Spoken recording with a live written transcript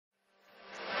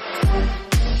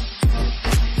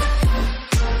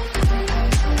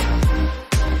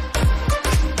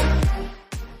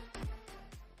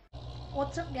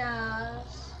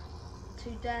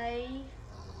today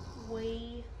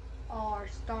we are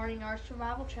starting our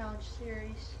survival challenge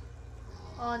series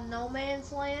on No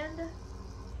Man's Land.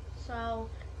 So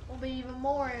it'll be even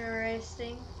more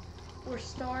interesting. We're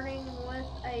starting with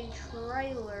a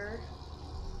trailer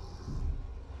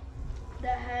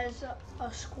that has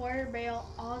a square bale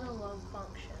auto load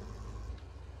function.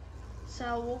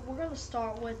 So what we're going to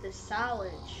start with is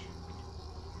silage.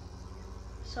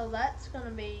 So that's going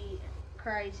to be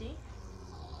crazy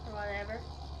or whatever.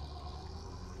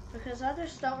 Because I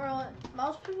just don't really,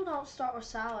 most people don't start with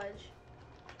silage.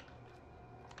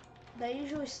 They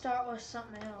usually start with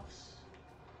something else.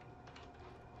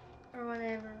 Or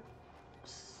whatever.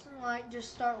 Like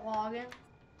just start logging.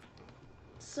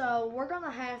 So we're going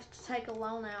to have to take a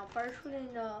loan out. First we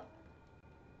need to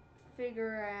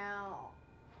figure out,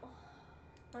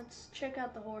 let's check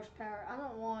out the horsepower. I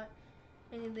don't want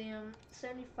any of them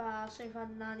 75 to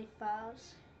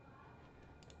 95s.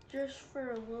 Just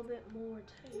for a little bit more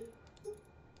too.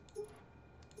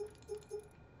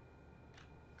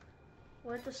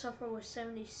 What the suffer was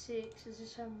 76. Does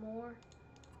this have more?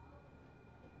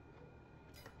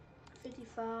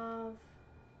 55.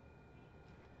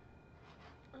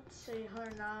 Let's see,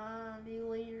 190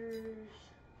 liters.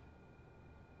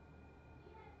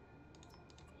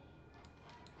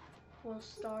 We'll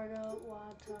start up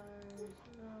wide tires.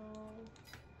 No.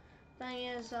 Thing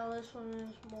is, though, this one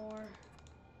is more.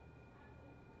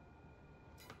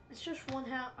 It's just one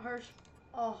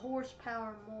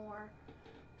horsepower more.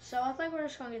 So I think we're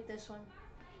just gonna get this one.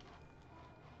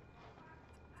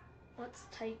 Let's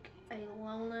take a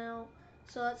loan out.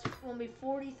 So that's gonna be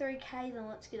 43K. Then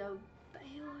let's get a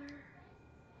baler.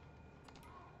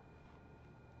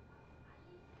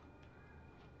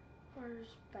 Where's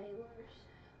balers at?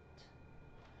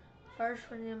 First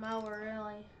we need a mower,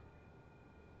 really.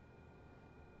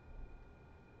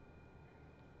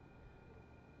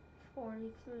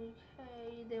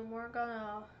 $43K. Then we're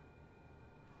gonna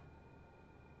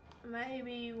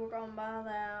maybe we're gonna buy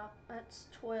that. That's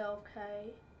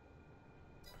 12K.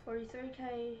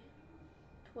 43K.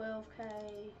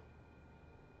 12K.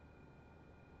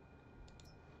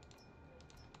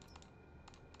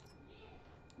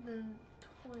 Then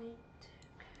 22K.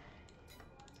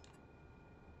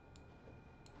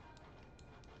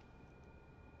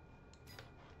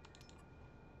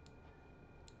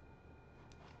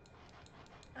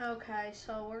 Okay,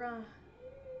 so we're gonna.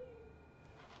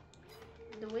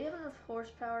 Do we have enough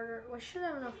horsepower? We should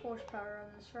have enough horsepower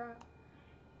on this, right?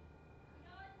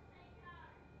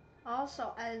 I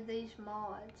also added these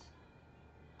mods.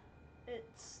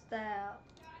 It's that.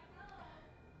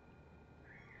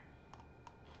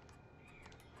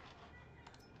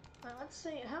 Now, let's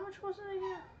see. How much was it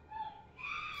again?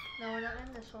 No, we're not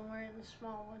in this one. We're in the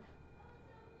small one.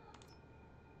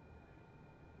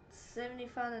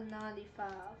 75 to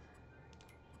 95.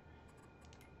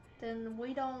 Then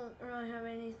we don't really have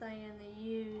anything in the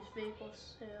used vehicle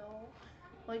sale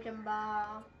we can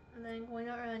buy. And then we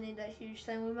don't really need that huge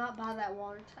thing. We might buy that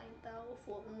water tank though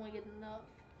when we get enough.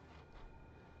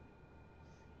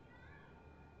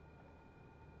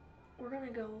 We're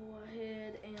gonna go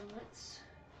ahead and let's.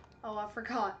 Oh, I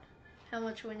forgot how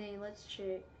much we need. Let's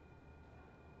check.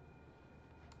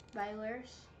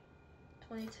 Balers,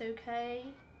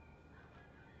 22K.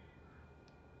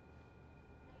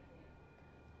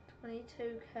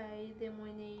 22K, then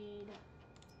we need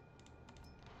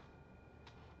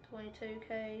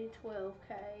 22K,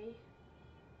 12K.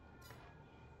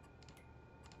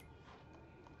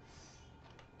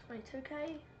 22K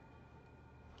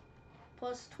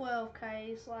plus 12K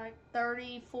is like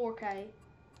 34K.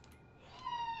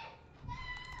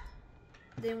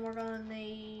 Then we're gonna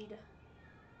need,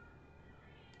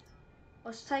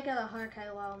 let's take out a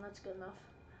 100K loan, that's good enough.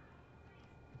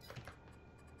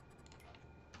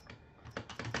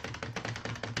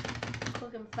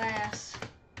 Cooking fast.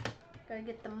 Gotta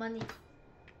get the money.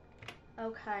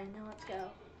 Okay, now let's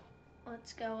go.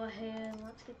 Let's go ahead and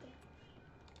let's get the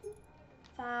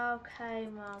 5K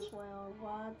might as well.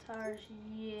 Wide tires,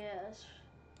 yes.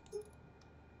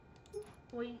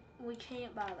 We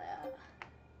can't buy that.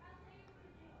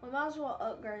 We might as well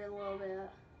upgrade it a little bit.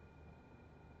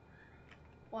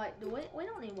 Wait, we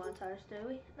don't need wide tires, do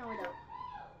we? No, we don't.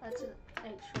 That's an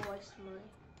extra waste of money.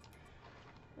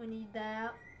 We need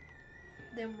that.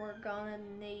 Then we're gonna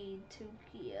need to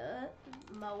get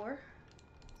mower.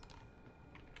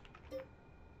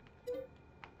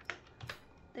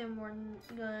 Then we're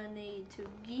gonna need to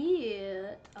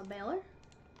get a baler.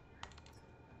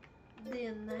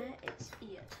 Then that is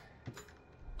it.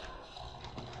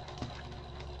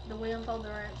 Do we unfold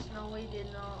the ramps? No, we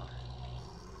did not.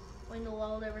 We need to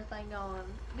load everything on.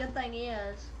 Good thing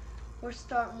is, we're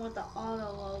starting with the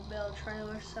auto load build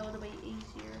trailer, so it'll be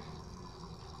easier.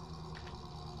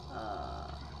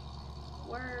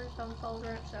 Where's unfold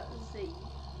ramps at Z?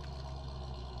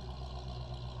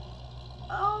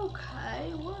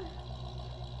 Okay,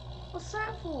 what's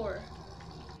that for?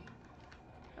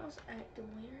 That was acting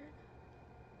weird.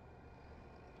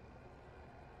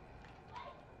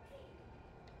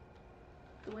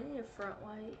 Do we need a front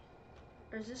weight?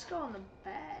 Or does this go on the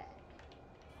back?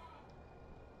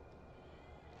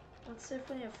 Let's see if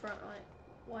we need a front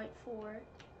weight for it.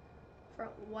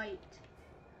 Front weight.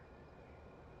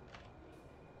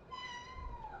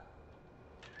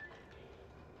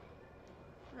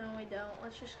 No, we don't.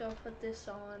 Let's just go put this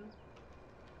on.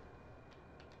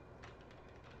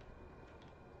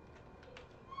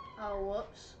 Oh,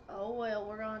 whoops. Oh well,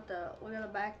 we're gonna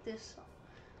back this.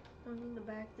 We need to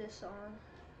back this on.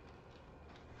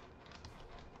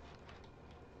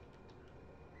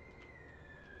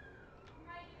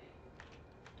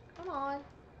 Come on,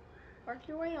 work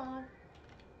your way on.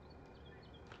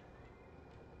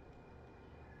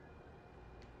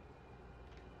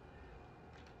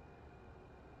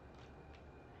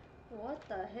 What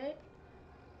the heck?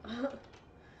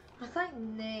 I think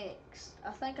next,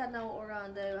 I think I know what we're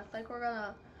gonna do. I think we're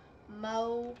gonna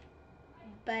mow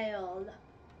build.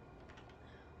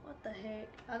 What the heck?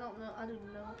 I don't know. I do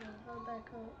not know how to back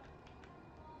up.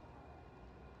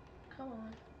 Come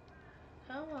on.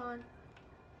 Come on.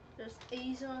 Just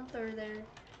ease on through there.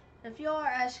 If y'all are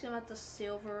asking about the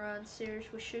Silver Run series,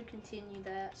 we should continue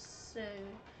that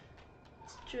soon.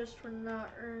 It's just we're not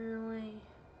really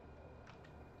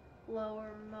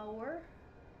lower mower.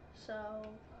 So,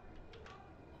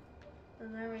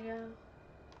 and there we go.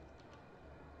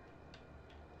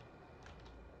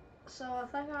 So I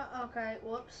think okay,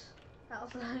 whoops. That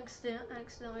was an accident. I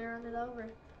accidentally ran it over.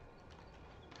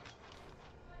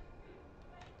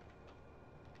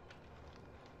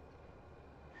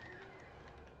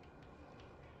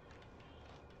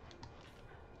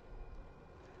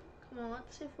 Come on,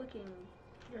 let's see if we can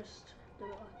just do it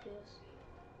like this.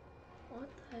 What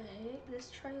the heck? This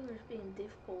trailer's being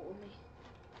difficult with me.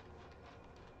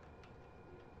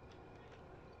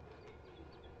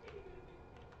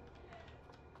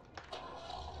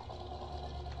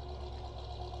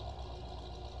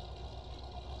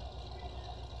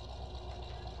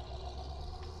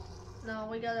 No,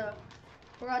 we're gonna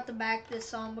have to back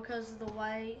this on because of the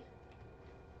weight.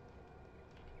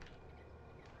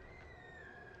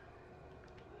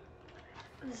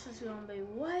 This is gonna be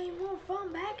way more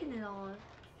fun backing it on.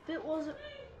 If it wasn't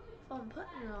fun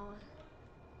putting it on.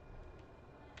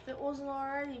 If it wasn't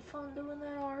already fun doing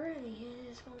that already,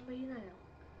 it is gonna be now.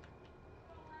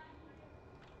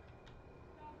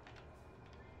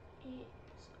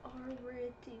 It's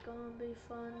already gonna be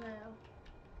fun now.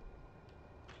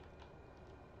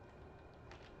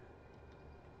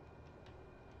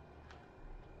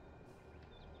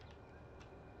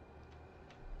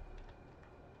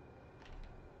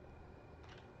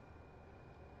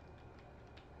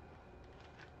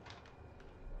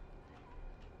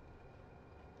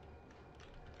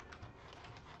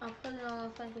 I'll put it on, I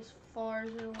think, as far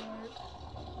as it'll work.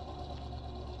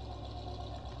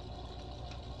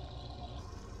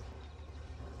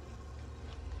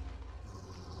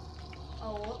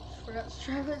 Oh, whoops, forgot to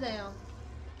strap it down.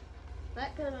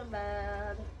 That could have been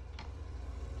bad.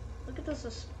 Look at the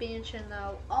suspension,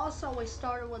 though. Also, we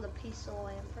started with a piece of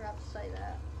land. Forgot to say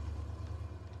that.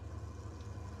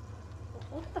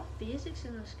 Look at the physics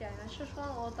in this game. That's just one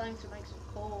of the little things that makes it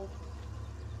cool.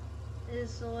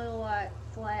 It's a little like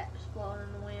flaps blowing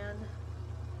in the wind.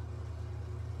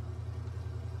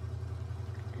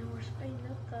 And we're speeding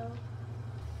up though.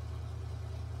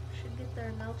 Should get there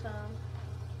in no time.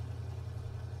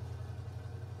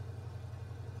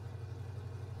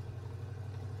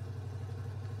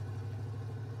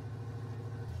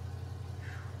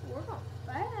 We're going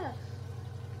fast.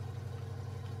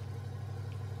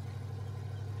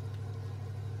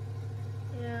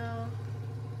 Yeah.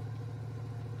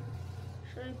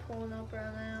 Should be pulling up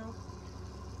right now.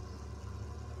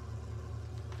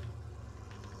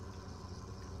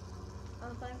 I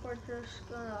think we're just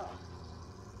gonna...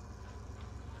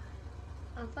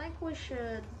 I think we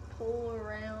should pull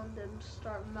around and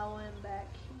start mowing back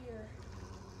here.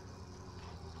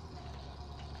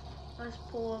 Let's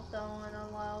pull up though and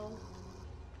unload.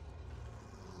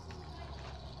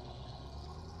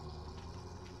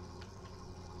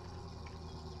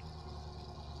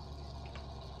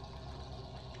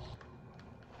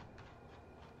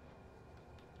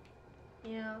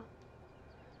 Yeah.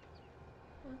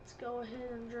 Let's go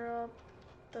ahead and drop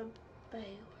the baler.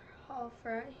 off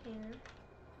right here.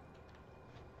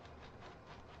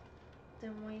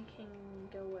 Then we can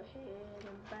go ahead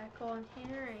and back on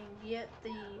here and get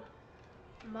the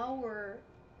mower,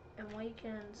 and we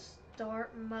can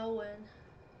start mowing.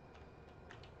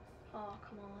 Oh,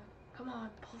 come on. Come on,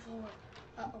 pull forward.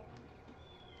 Uh-oh.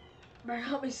 Better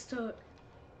not be stuck.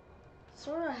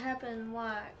 Sort of happened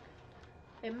like,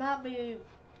 it might be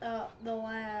the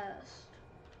last,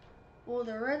 well,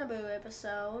 the Renaboo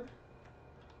episode,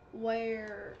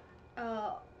 where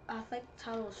I think the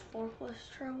title was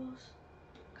Forklift Troubles.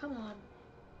 Come on.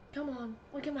 Come on.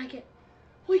 We can make it.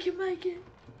 We can make it.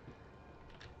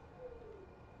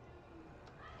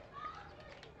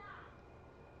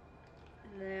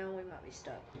 Now we might be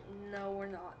stuck. No, we're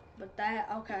not. But that,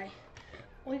 okay.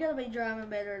 We gotta be driving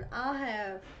better. I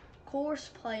have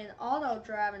course playing auto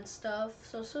driving stuff.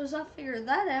 So as soon as I figure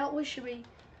that out, we should be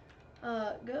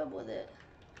good with it.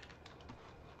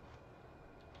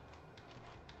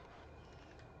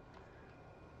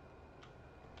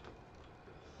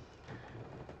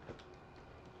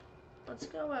 Let's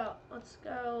go out. Let's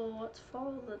go. Let's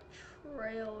follow the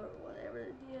trail or whatever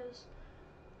it is.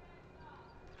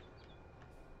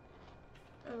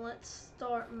 And let's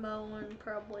start mowing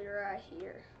probably right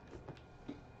here.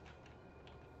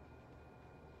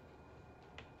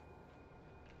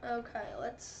 Okay,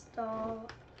 let's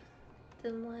stop.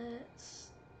 Then let's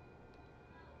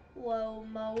low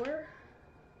mower.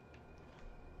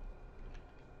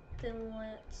 Then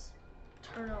let's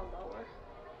turn on mower.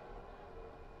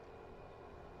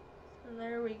 And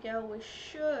there we go. We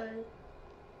should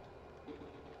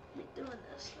be doing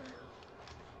this now.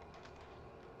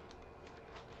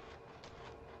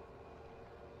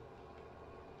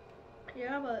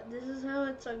 Yeah, but this is how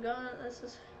it's gonna. This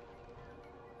is.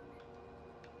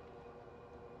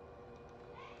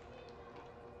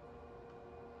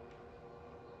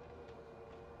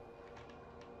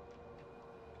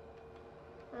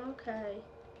 Okay,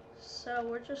 so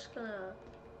we're just gonna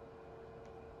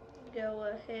go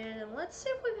ahead and let's see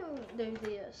if we can do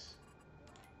this.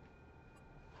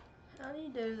 How do you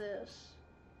do this?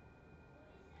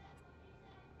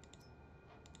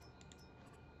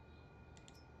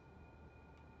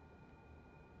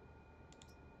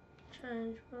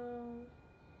 Change mode.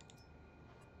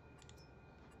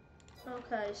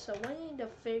 Okay, so we need to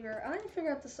figure. I need to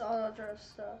figure out this auto drive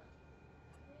stuff.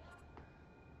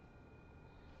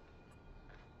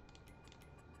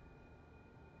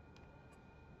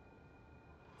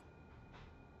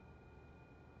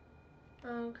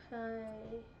 Okay.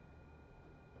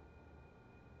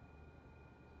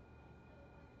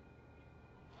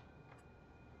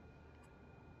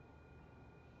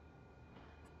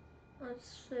 Let's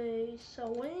see. So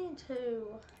we need to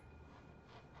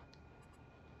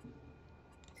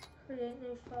create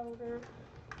new folder,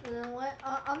 and then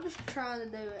I'm just trying to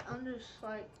do it. I'm just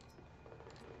like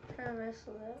trying to mess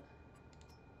with it.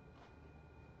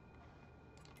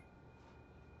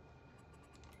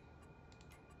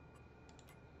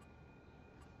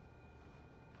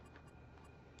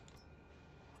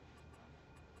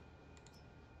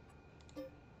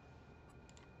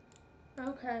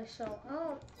 Okay, so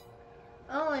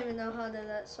I don't even know how to do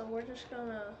that, so we're just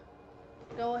gonna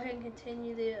go ahead and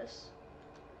continue this.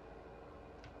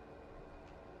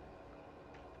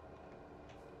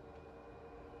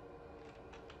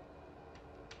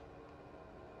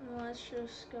 And let's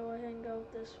just go ahead and go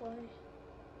this way.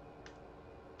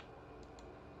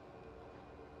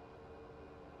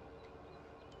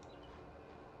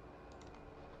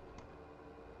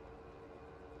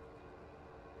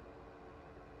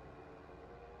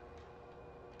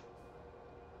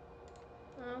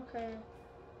 Okay,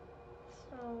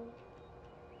 so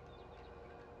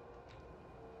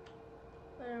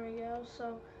there we go.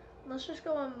 So let's just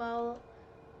go and mow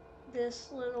this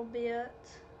little bit,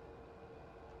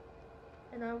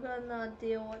 and I've got an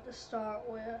idea what to start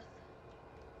with.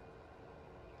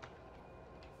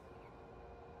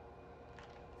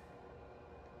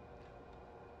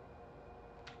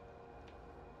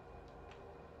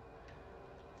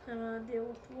 I have an idea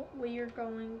with what we are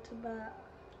going to buy.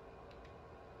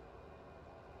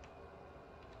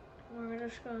 We're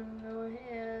just going to go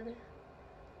ahead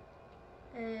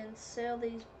and sell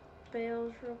these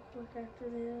bales real quick after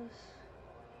this.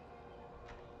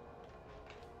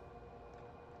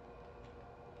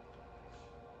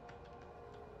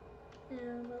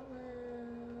 Yeah, but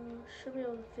should be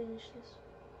able to finish this.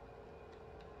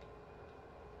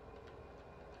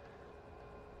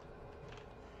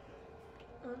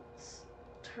 Let's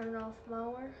turn off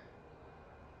mower.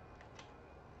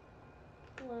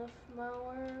 Left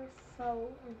mower,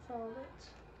 fold and fold it.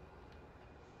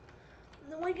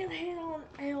 And then we can head on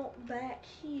out back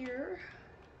here.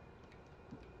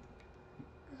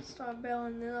 Start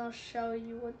bailing, then I'll show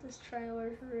you what this trailer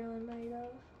is really made of.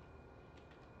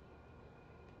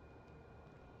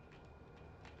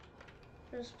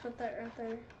 Just put that right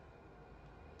there.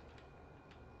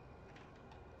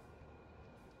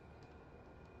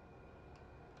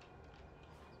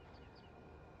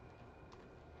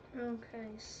 Okay,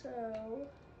 so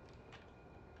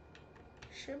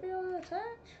should be able to attach.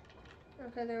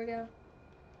 Okay, there we go.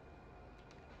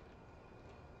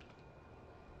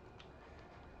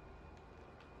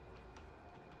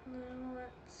 Now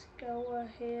let's go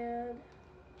ahead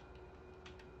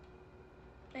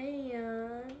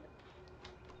and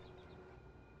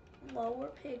lower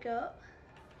pickup.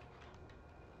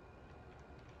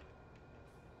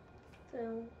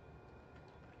 Then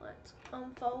let's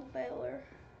unfold baler.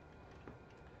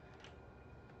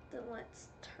 Then let's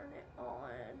turn it on.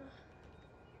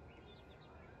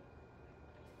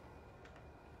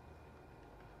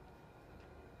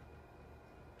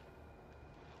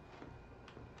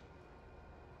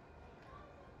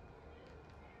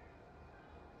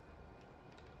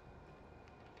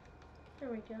 There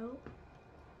we go.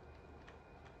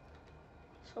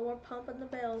 So we're pumping the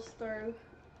bells through.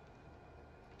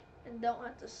 And don't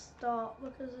have to stop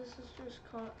because this is just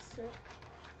constant.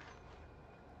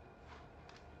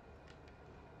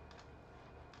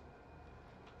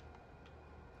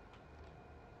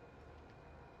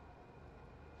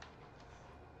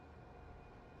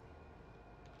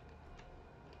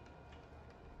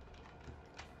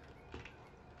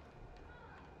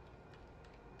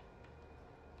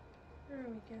 There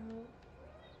we go.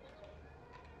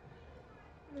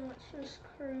 Now let's just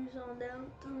cruise on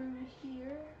down through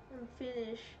here and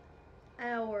finish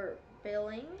our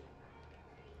billing.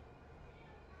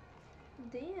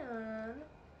 Then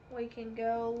we can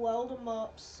go load them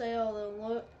up, sell them,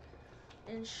 look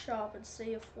and shop and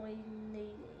see if we need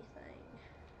anything.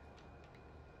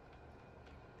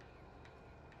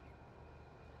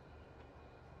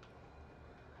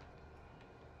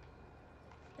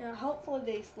 Now hopefully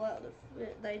these leather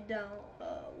fit, they don't,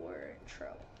 we're in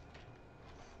trouble.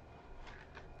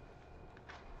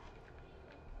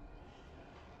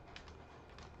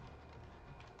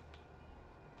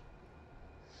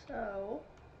 So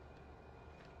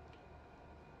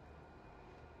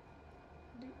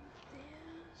do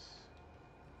this.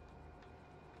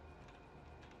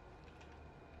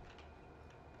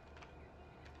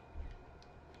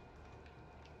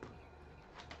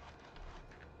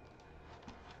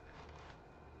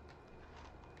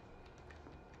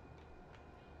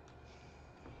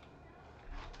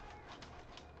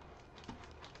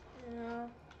 Yeah,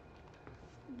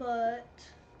 but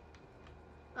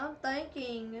I'm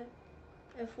thinking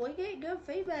if we get good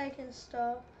feedback and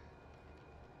stuff,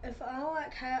 if I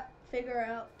like figure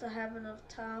out to have enough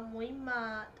time, we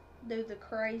might do the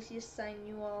craziest thing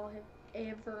you all have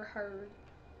ever heard.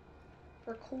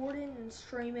 Recording and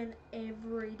streaming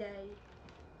every day.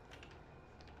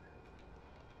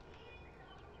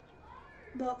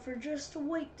 But for just a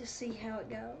week to see how it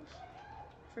goes.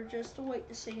 For just a week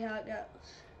to see how it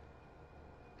goes.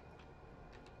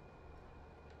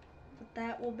 But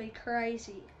that will be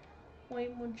crazy. We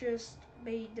will just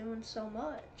be doing so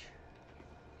much.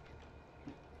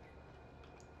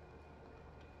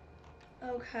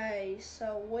 Okay,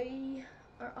 so we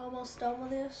are almost done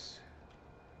with this.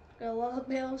 Got a lot of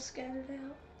bills scattered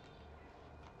out.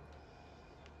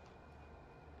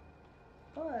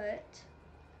 But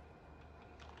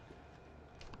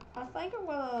I think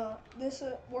we're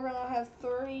gonna have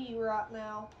 3 right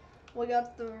now. We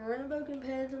got the Rainbow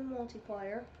Competitive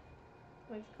Multiplayer.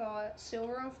 We've got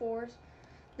Silver and Forest.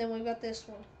 Then we've got this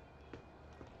one.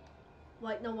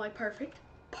 Like, no way, perfect.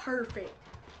 Perfect.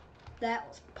 That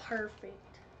was perfect.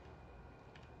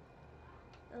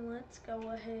 And let's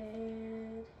go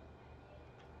ahead.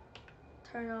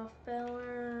 Turn off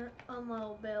baler,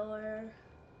 unload baler.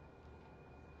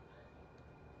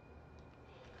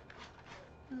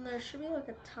 And there should be like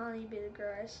a tiny bit of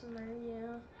grass in there,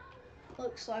 yeah.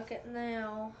 Looks like it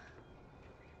now.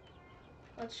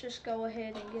 Let's just go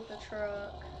ahead and get the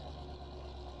truck.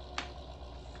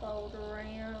 Fold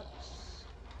ramps.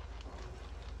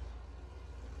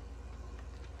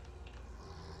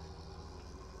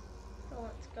 So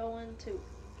let's go into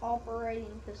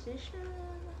operating position.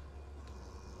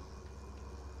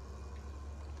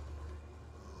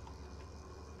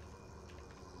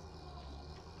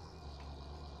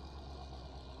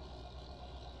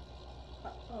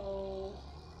 Uh-oh.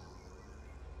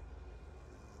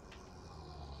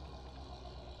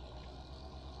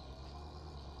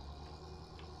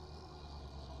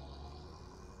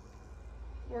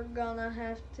 we're gonna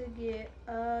have to get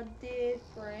a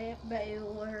different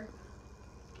baler.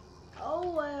 Oh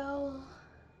well.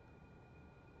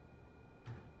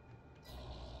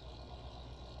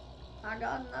 I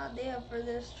got an idea for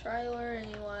this trailer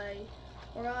anyway.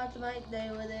 We're gonna have to make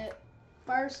do with it.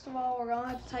 First of all, we're gonna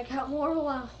have to take out more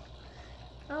loan.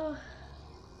 Oh.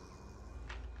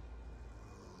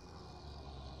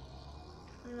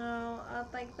 No, I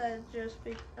think that'd just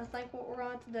be, I think what we're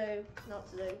going to do, not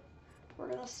to do, we're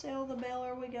going to sell the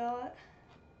baler we got.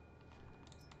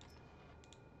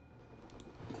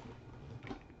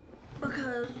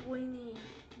 Because we need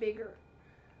bigger.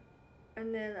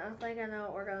 And then I think I know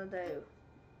what we're going to do.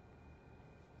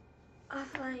 I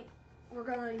think we're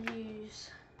going to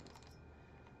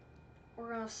we're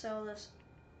going to sell this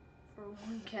for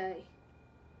 1K.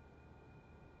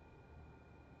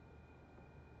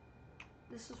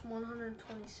 This is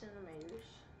 120 centimeters.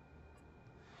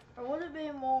 Or would it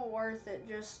be more worth it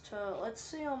just to, let's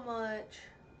see how much.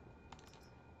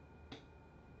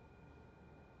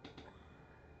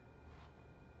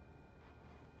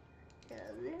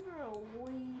 Yeah, they're a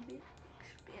wee bit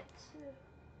expensive.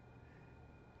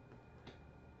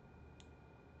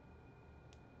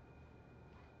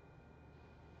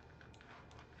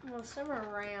 Well, some are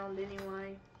round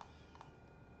anyway.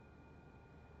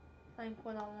 I think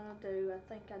what I want to do, I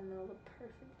think I know the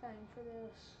perfect thing for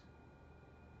this.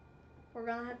 We're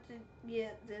going to have to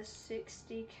get this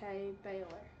 60K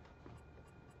baler.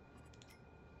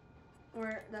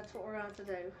 That's what we're going to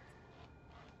do.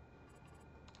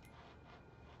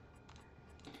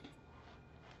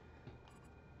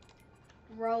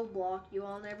 Roadblock, you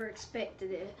all never expected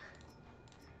it.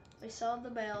 We sold the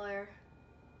baler.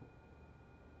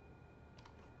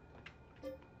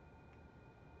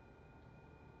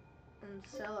 And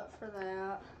sell it for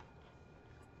that.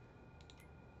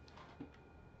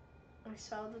 We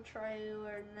sold the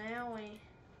trailer. Now we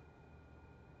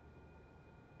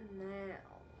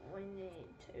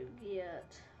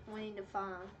need to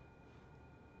find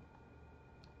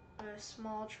a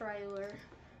small trailer.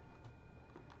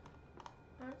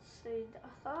 Let's see, I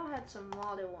thought I had some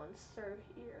modded ones through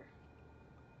here.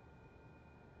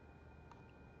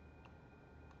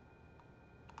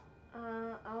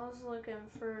 I was looking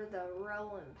for the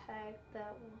rolling pack,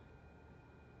 that one.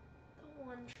 The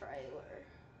one trailer.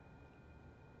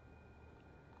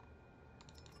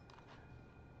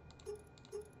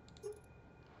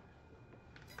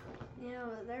 Yeah,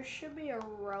 but there should be a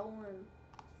rolling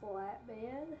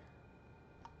flatbed.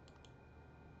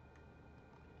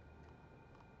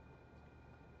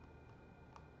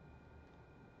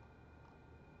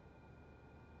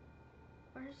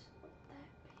 Where's would that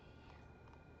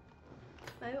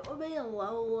be? Maybe it would be a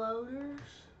low loaders.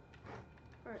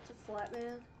 Or it's a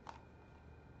flatbed.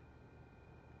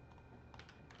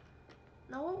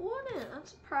 No, it wouldn't. That's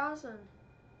surprising.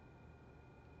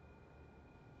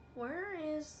 Where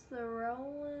is the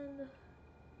rolling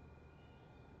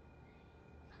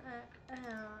pack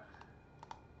out?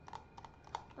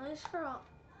 Let me scroll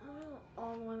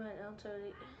all the way back down to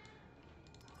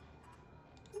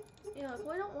the. Yeah,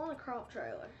 we don't want a crop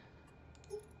trailer.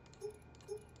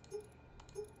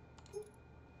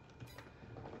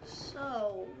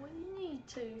 So we need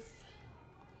to.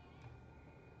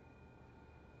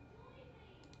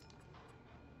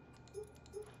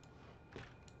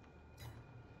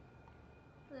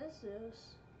 What is this?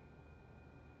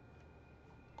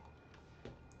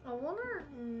 I wonder.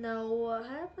 No, what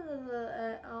happened to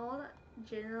the? I want to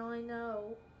generally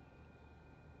know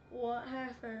what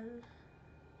happened.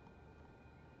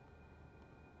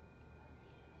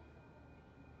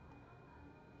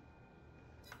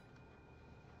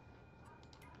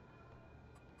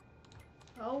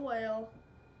 Oh well.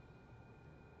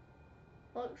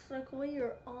 Looks like we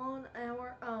are on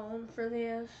our own for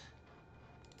this.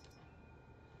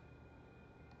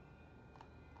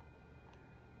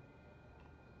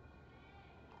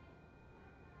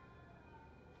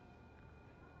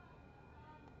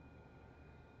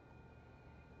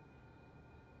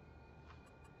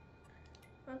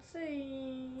 Let's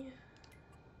see.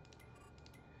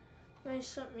 Maybe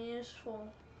something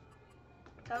useful.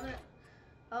 Got it.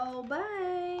 Oh,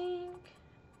 bank.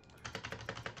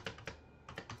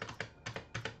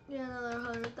 Yeah, another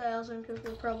 100,000 because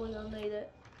we're probably gonna need it.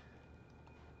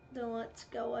 Then let's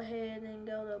go ahead and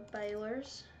go to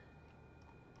balers.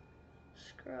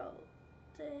 Scroll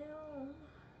down.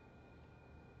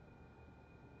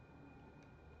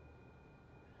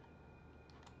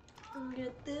 And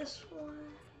get this one.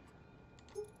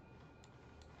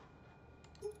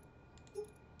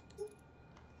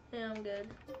 Yeah, I'm good.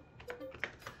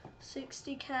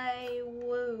 60K,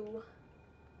 woo.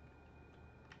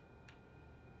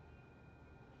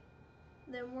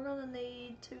 And we're gonna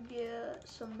need to get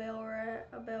some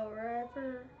a bell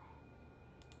wrapper.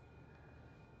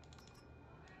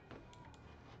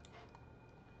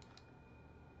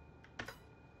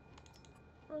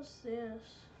 What's this?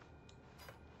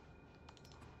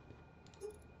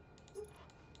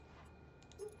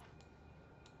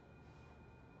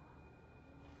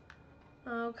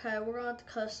 Okay, we're gonna have to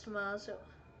customize it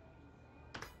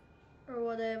or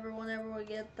whatever whenever we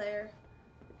get there.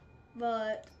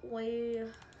 But what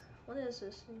is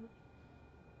this thing?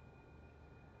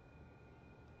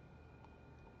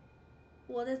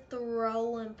 What if the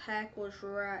rolling pack was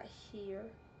right here?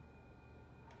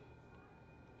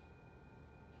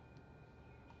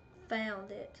 Found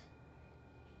it.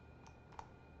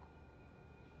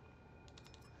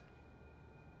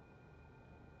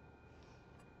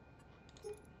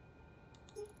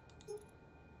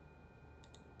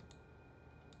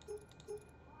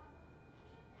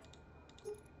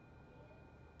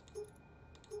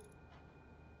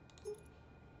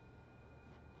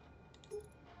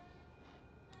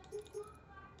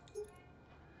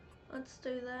 Let's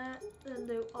do that, then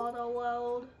do auto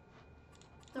load.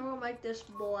 Then we'll make this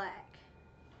black.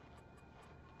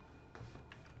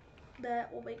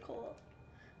 That will be cool.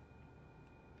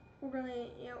 We're gonna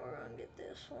get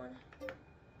this one.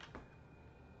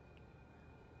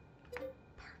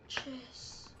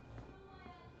 Purchase.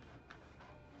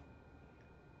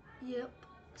 Yep,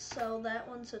 so that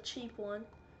one's a cheap one.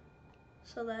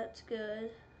 So that's good.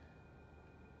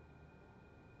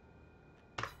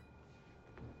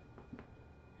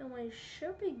 And we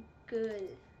should be good.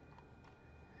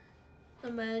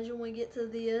 Imagine we get to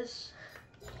this.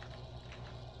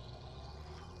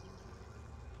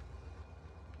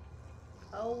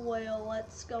 Oh well,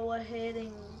 let's go ahead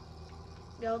and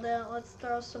go down. Let's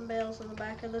throw some bells in the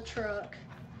back of the truck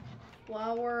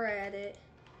while we're at it.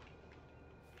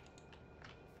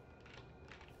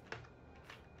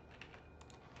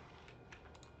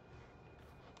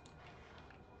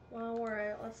 While we're at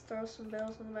it, let's throw some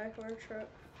bells in the back of our truck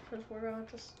because we're going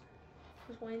to,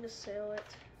 because we need to sell it.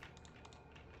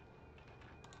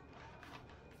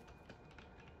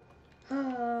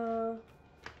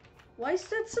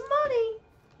 Wasted some money.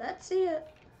 That's it.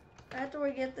 After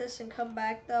we get this and come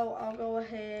back though, I'll go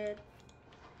ahead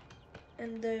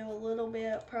and do a little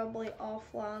bit probably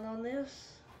offline on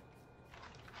this.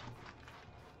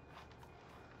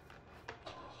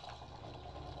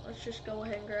 Let's just go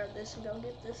ahead and grab this and go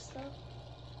get this stuff.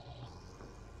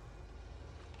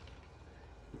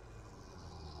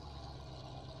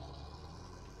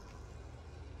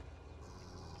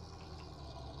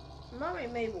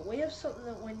 Maybe we have something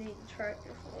that we need a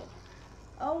tractor for.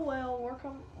 Oh well,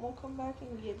 we'll come back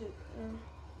and get it.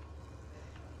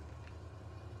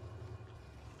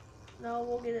 No,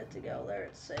 we'll get it to go there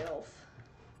itself.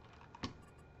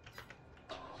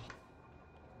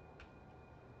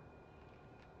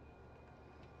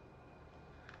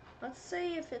 Let's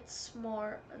see if it's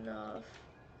smart enough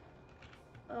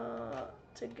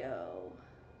to go.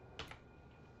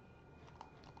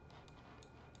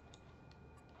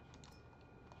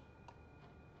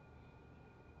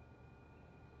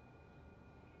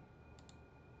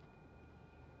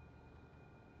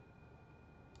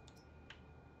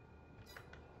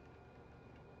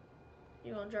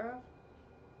 You wanna drive?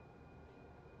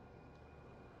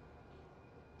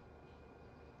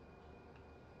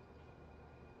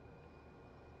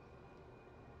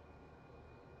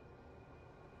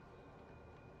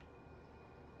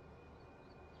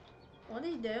 What are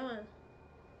you doing?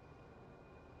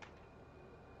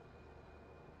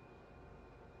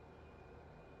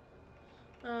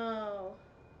 Oh.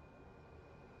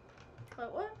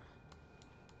 Wait, what?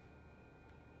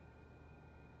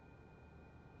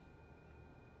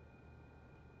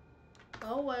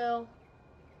 Oh well.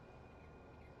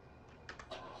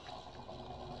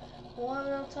 We'll have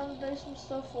enough time to do some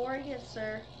stuff before he gets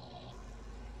there.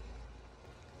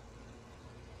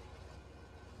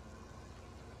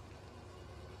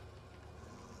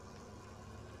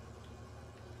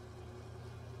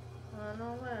 I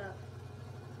know that.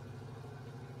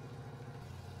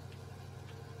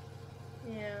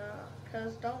 Yeah,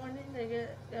 cause don't we need to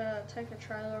get take a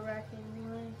trailer back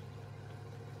anyway?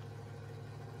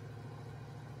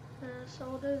 Yeah, so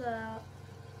we'll do that.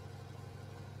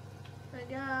 But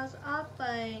guys, I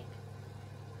think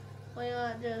we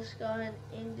might just go ahead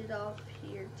and end it off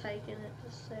here, taking it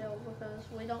to sell, because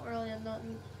we don't really have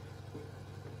nothing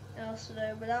else to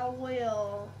do. But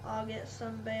I'll get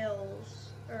some bells,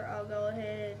 or I'll go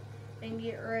ahead and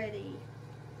get ready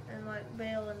and like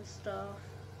bell and stuff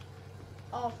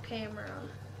off camera.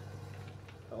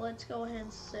 But let's go ahead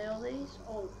and sell these.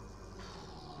 Oh,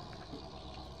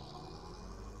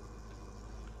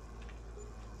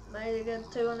 Made it good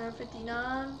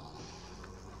 259.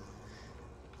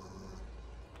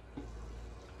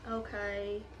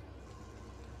 Okay.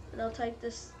 But I'll take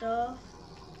this stuff.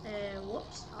 And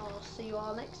whoops, I'll see you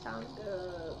all next time.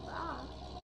 Goodbye.